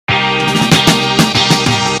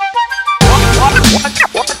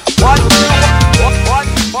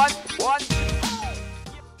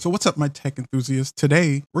So what's up, my tech enthusiasts?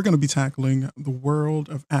 Today, we're going to be tackling the world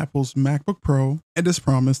of Apple's MacBook Pro. And as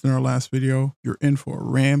promised in our last video, you're in for a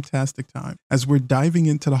ramtastic time as we're diving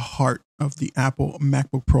into the heart of the Apple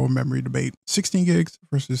MacBook Pro memory debate. 16 gigs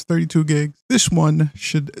versus 32 gigs. This one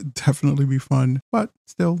should definitely be fun, but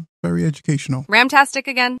still very educational. Ramtastic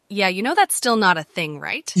again? Yeah, you know that's still not a thing,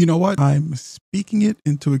 right? You know what? I'm speaking it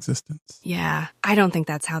into existence. Yeah, I don't think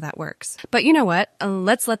that's how that works. But you know what?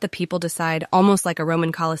 Let's let the people decide, almost like a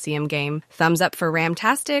Roman Colosseum game. Thumbs up for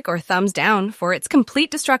Ramtastic or thumbs down for its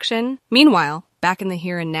complete destruction. Meanwhile, back in the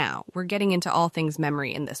here and now, we're getting into all things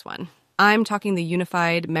memory in this one. I'm talking the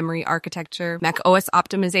unified memory architecture, macOS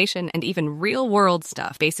optimization, and even real-world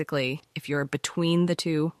stuff. Basically, if you're between the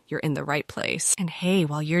two, you're in the right place. And hey,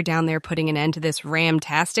 while you're down there putting an end to this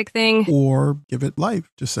ramtastic thing... Or give it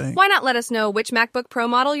life, just saying. Why not let us know which MacBook Pro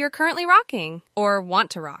model you're currently rocking? Or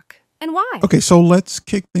want to rock? And why? Okay, so let's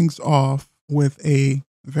kick things off with a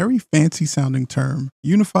very fancy sounding term,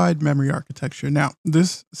 unified memory architecture. Now,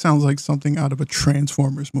 this sounds like something out of a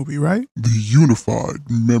Transformers movie, right? The unified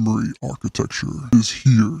memory architecture is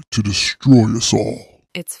here to destroy us all.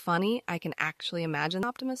 It's funny, I can actually imagine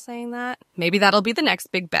Optimus saying that. Maybe that'll be the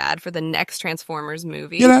next big bad for the next Transformers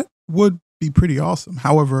movie. Yeah, that would be pretty awesome.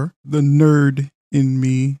 However, the nerd in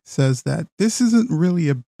me says that this isn't really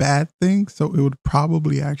a bad thing, so it would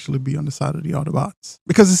probably actually be on the side of the Autobots.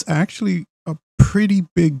 Because it's actually a pretty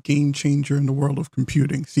big game changer in the world of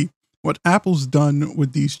computing. See, what Apple's done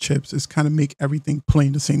with these chips is kind of make everything play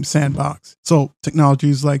in the same sandbox. So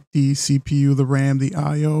technologies like the CPU, the RAM, the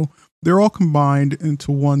IO, they're all combined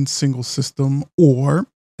into one single system, or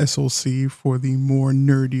SoC for the more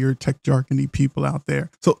nerdier tech jargony people out there.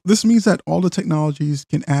 So this means that all the technologies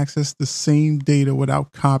can access the same data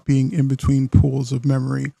without copying in between pools of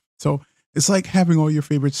memory. So it's like having all your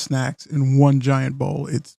favorite snacks in one giant bowl.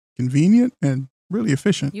 It's convenient and really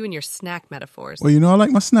efficient. You and your snack metaphors. Well, you know I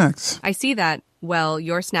like my snacks. I see that. Well,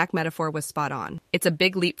 your snack metaphor was spot on. It's a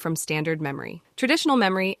big leap from standard memory. Traditional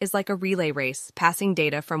memory is like a relay race, passing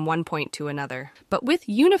data from one point to another. But with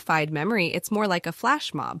unified memory, it's more like a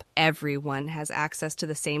flash mob. Everyone has access to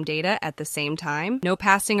the same data at the same time. No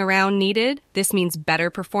passing around needed. This means better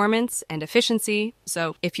performance and efficiency.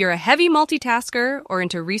 So if you're a heavy multitasker or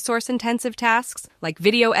into resource-intensive tasks like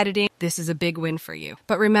video editing, this is a big win for you.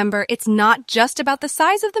 But remember, it's not just about the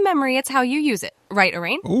size of the memory, it's how you use it. Right,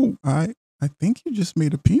 Arain? Oh, I think you just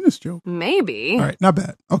made a penis joke. Maybe. All right, not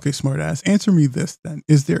bad. Okay, smartass. Answer me this then.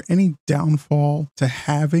 Is there any downfall to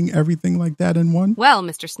having everything like that in one? Well,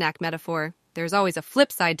 Mr. Snack Metaphor, there's always a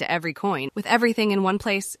flip side to every coin. With everything in one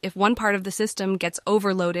place, if one part of the system gets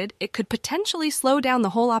overloaded, it could potentially slow down the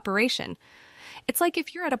whole operation. It's like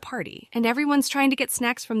if you're at a party and everyone's trying to get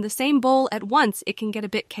snacks from the same bowl at once, it can get a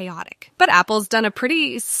bit chaotic. But Apple's done a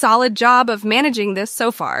pretty solid job of managing this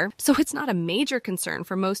so far, so it's not a major concern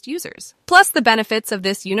for most users. Plus, the benefits of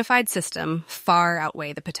this unified system far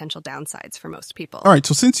outweigh the potential downsides for most people. All right,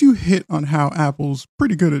 so since you hit on how Apple's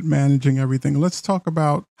pretty good at managing everything, let's talk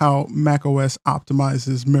about how macOS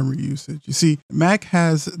optimizes memory usage. You see, Mac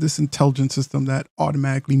has this intelligent system that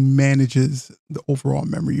automatically manages the overall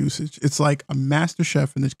memory usage. It's like a master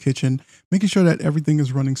chef in the kitchen, making sure that everything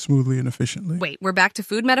is running smoothly and efficiently. Wait, we're back to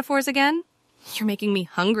food metaphors again? You're making me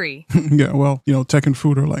hungry. Yeah, well, you know, tech and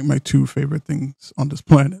food are like my two favorite things on this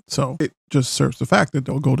planet. So it just serves the fact that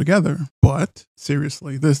they'll go together. But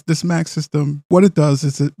seriously, this Mac system, what it does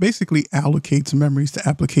is it basically allocates memories to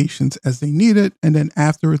applications as they need it. And then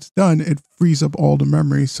after it's done, it frees up all the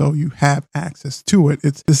memory so you have access to it.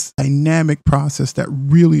 It's this dynamic process that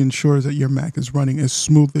really ensures that your Mac is running as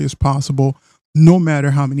smoothly as possible, no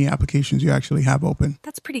matter how many applications you actually have open.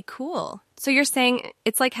 That's pretty cool. So you're saying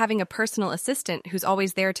it's like having a personal assistant who's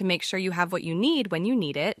always there to make sure you have what you need when you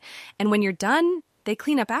need it, and when you're done, they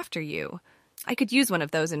clean up after you. I could use one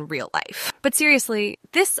of those in real life. But seriously,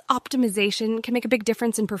 this optimization can make a big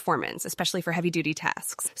difference in performance, especially for heavy-duty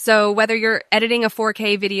tasks. So whether you're editing a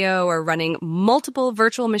 4K video or running multiple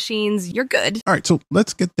virtual machines, you're good. All right, so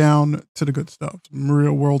let's get down to the good stuff. Some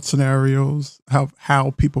real-world scenarios,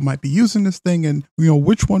 how people might be using this thing, and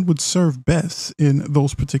which one would serve best in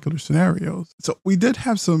those particular scenarios. So we did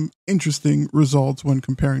have some interesting results when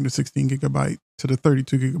comparing the 16 gigabyte to the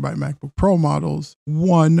 32 gigabyte MacBook Pro models.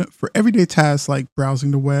 One, for everyday tasks like browsing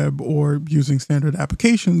the web or using standard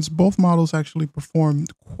applications, both models actually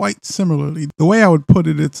performed quite similarly. The way I would put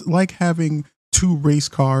it, it's like having two race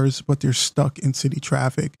cars, but they're stuck in city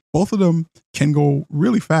traffic. Both of them can go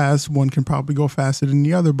really fast. One can probably go faster than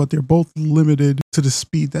the other, but they're both limited to the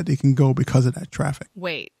speed that they can go because of that traffic.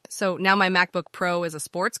 Wait, so now my MacBook Pro is a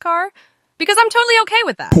sports car? Because I'm totally okay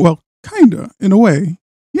with that. Well, kinda, in a way.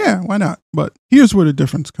 Yeah, why not? But here's where the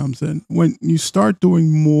difference comes in. When you start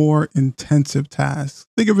doing more intensive tasks,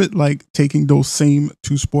 think of it like taking those same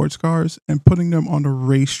two sports cars and putting them on a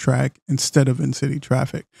racetrack instead of in city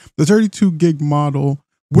traffic. The 32 gig model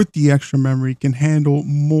with the extra memory can handle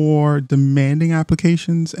more demanding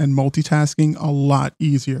applications and multitasking a lot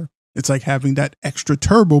easier. It's like having that extra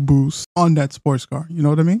turbo boost on that sports car. You know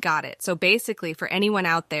what I mean? Got it. So basically, for anyone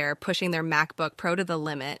out there pushing their MacBook Pro to the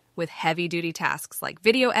limit with heavy-duty tasks like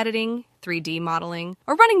video editing, 3D modeling,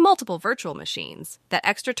 or running multiple virtual machines, that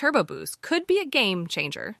extra turbo boost could be a game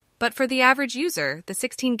changer. But for the average user, the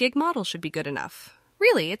 16 gig model should be good enough.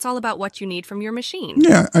 Really, it's all about what you need from your machine.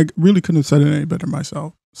 Yeah, I really couldn't have said it any better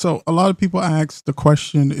myself. So a lot of people ask the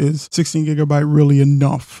question, is 16 gigabyte really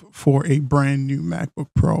enough for a brand new MacBook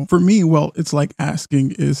Pro? For me, well, it's like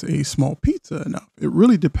asking, is a small pizza enough? It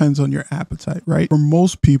really depends on your appetite, right? For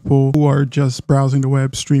most people who are just browsing the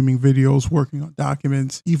web, streaming videos, working on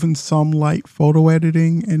documents, even some light photo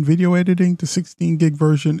editing and video editing, the 16 gig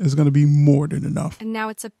version is going to be more than enough. And now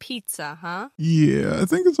it's a pizza, huh? Yeah, I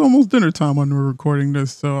think it's almost dinner time when we're recording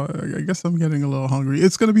this, so I guess I'm getting a little hungry.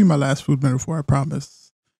 It's going to be my last food metaphor, I promise.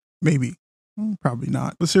 Maybe. Probably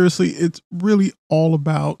not. But seriously, it's really all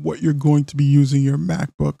about what you're going to be using your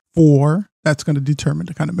MacBook for. That's going to determine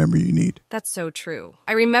the kind of memory you need. That's so true.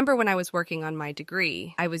 I remember when I was working on my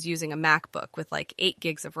degree, I was using a MacBook with like 8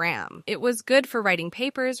 gigs of RAM. It was good for writing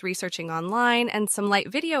papers, researching online, and some light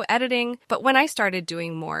video editing. But when I started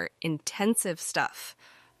doing more intensive stuff,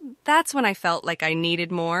 that's when I felt like I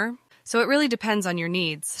needed more. So it really depends on your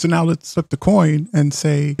needs. So now let's flip the coin and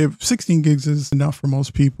say if 16 gigs is enough for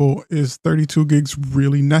most people, is 32 gigs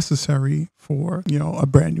really necessary for, a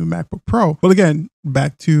brand new MacBook Pro? Well, again,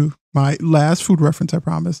 back to my last food reference, I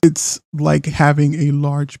promise. It's like having a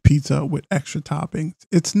large pizza with extra toppings.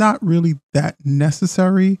 It's not really that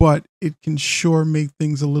necessary, but it can sure make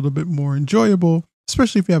things a little bit more enjoyable,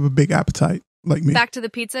 especially if you have a big appetite. Like me. Back to the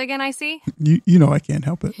pizza again, I see? You know I can't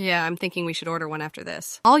help it. Yeah, I'm thinking we should order one after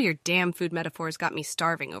this. All your damn food metaphors got me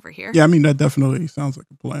starving over here. Yeah, I mean, that definitely sounds like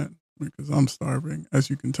a plan because I'm starving,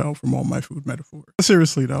 as you can tell from all my food metaphors. But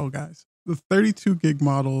seriously, though, guys, the 32 gig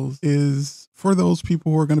models is for those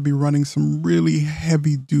people who are going to be running some really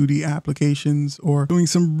heavy duty applications or doing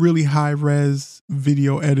some really high res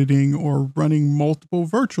video editing or running multiple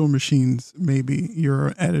virtual machines. Maybe you're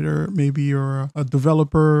an editor, maybe you're a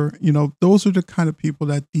developer. Those are the kind of people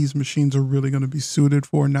that these machines are really going to be suited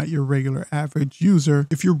for, not your regular average user.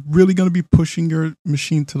 If you're really going to be pushing your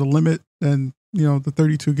machine to the limit, then the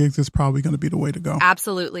 32 gigs is probably going to be the way to go.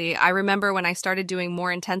 Absolutely. I remember when I started doing more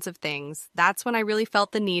intensive things, that's when I really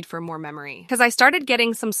felt the need for more memory. Because I started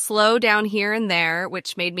getting some slow down here and there,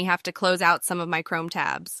 which made me have to close out some of my Chrome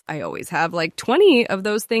tabs. I always have like 20 of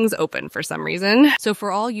those things open for some reason. So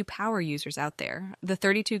for all you power users out there, the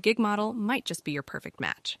 32 gig model might just be your perfect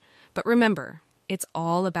match. But remember, it's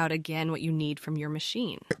all about, again, what you need from your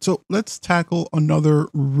machine. So let's tackle another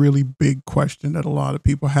really big question that a lot of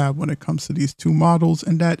people have when it comes to these two models,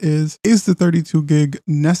 and that is the 32 gig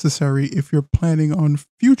necessary if you're planning on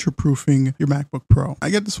future-proofing your MacBook Pro? I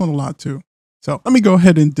get this one a lot too. So let me go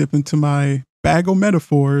ahead and dip into my bag of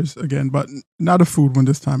metaphors again, but not a food one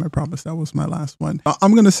this time. I promise that was my last one.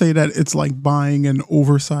 I'm going to say that it's like buying an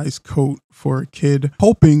oversized coat for a kid,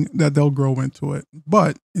 hoping that they'll grow into it.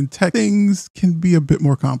 But in tech, things can be a bit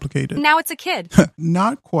more complicated. Now it's a kid.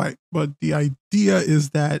 Not quite, but the idea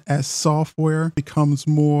is that as software becomes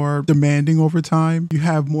more demanding over time, you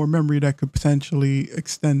have more memory that could potentially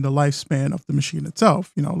extend the lifespan of the machine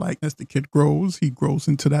itself. Like as the kid grows, he grows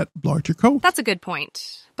into that larger coat. That's a good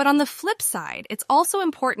point. But on the flip side, it's also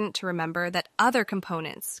important to remember that other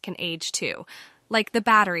components can age too, like the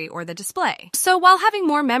battery or the display. So while having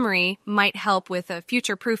more memory might help with a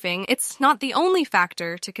future proofing, it's not the only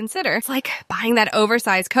factor to consider. It's like buying that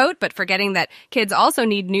oversized coat, but forgetting that kids also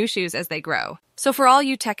need new shoes as they grow. So for all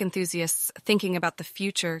you tech enthusiasts thinking about the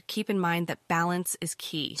future, keep in mind that balance is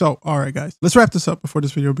key. So, all right, guys, let's wrap this up before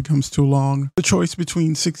this video becomes too long. The choice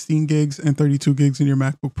between 16 gigs and 32 gigs in your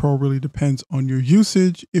MacBook Pro really depends on your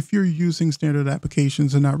usage. If you're using standard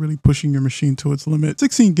applications and not really pushing your machine to its limit,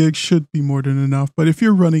 16 gigs should be more than enough. But if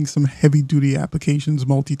you're running some heavy duty applications,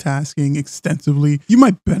 multitasking extensively, you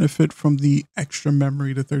might benefit from the extra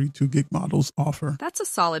memory the 32 gig models offer. That's a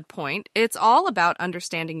solid point. It's all about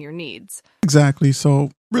understanding your needs. Exactly. So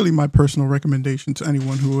really my personal recommendation to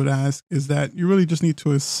anyone who would ask is that you really just need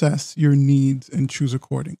to assess your needs and choose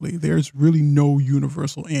accordingly. There's really no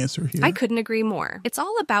universal answer here. I couldn't agree more. It's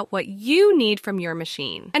all about what you need from your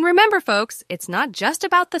machine. And remember, folks, it's not just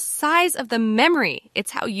about the size of the memory.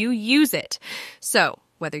 It's how you use it. So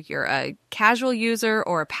Whether you're a casual user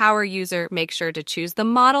or a power user, make sure to choose the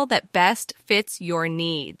model that best fits your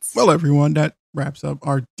needs. Well, everyone, that wraps up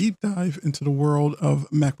our deep dive into the world of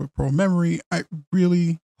MacBook Pro memory. I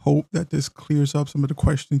really hope that this clears up some of the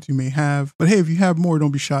questions you may have. But hey, if you have more,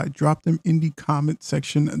 don't be shy. Drop them in the comment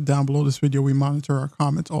section down below this video. We monitor our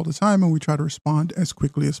comments all the time and we try to respond as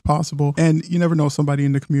quickly as possible. And you never know, somebody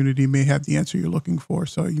in the community may have the answer you're looking for,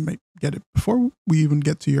 so you might get it before we even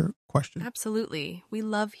get to your question. Absolutely. We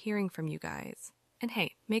love hearing from you guys. And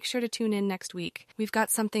hey, make sure to tune in next week. We've got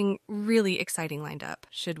something really exciting lined up.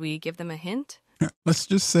 Should we give them a hint? Let's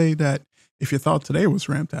just say that if you thought today was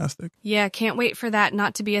ramtastic, yeah, can't wait for that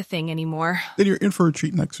not to be a thing anymore. then you're in for a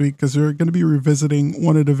treat next week, because we're going to be revisiting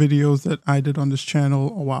one of the videos that I did on this channel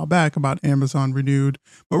a while back about Amazon Renewed,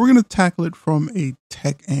 but we're going to tackle it from a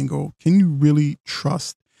tech angle. Can you really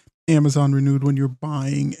trust Amazon Renewed when you're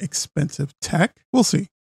buying expensive tech? We'll see.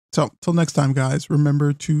 So till next time, guys,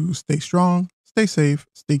 remember to stay strong, stay safe,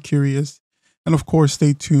 stay curious, and of course,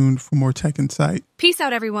 stay tuned for more tech insight. Peace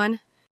out, everyone.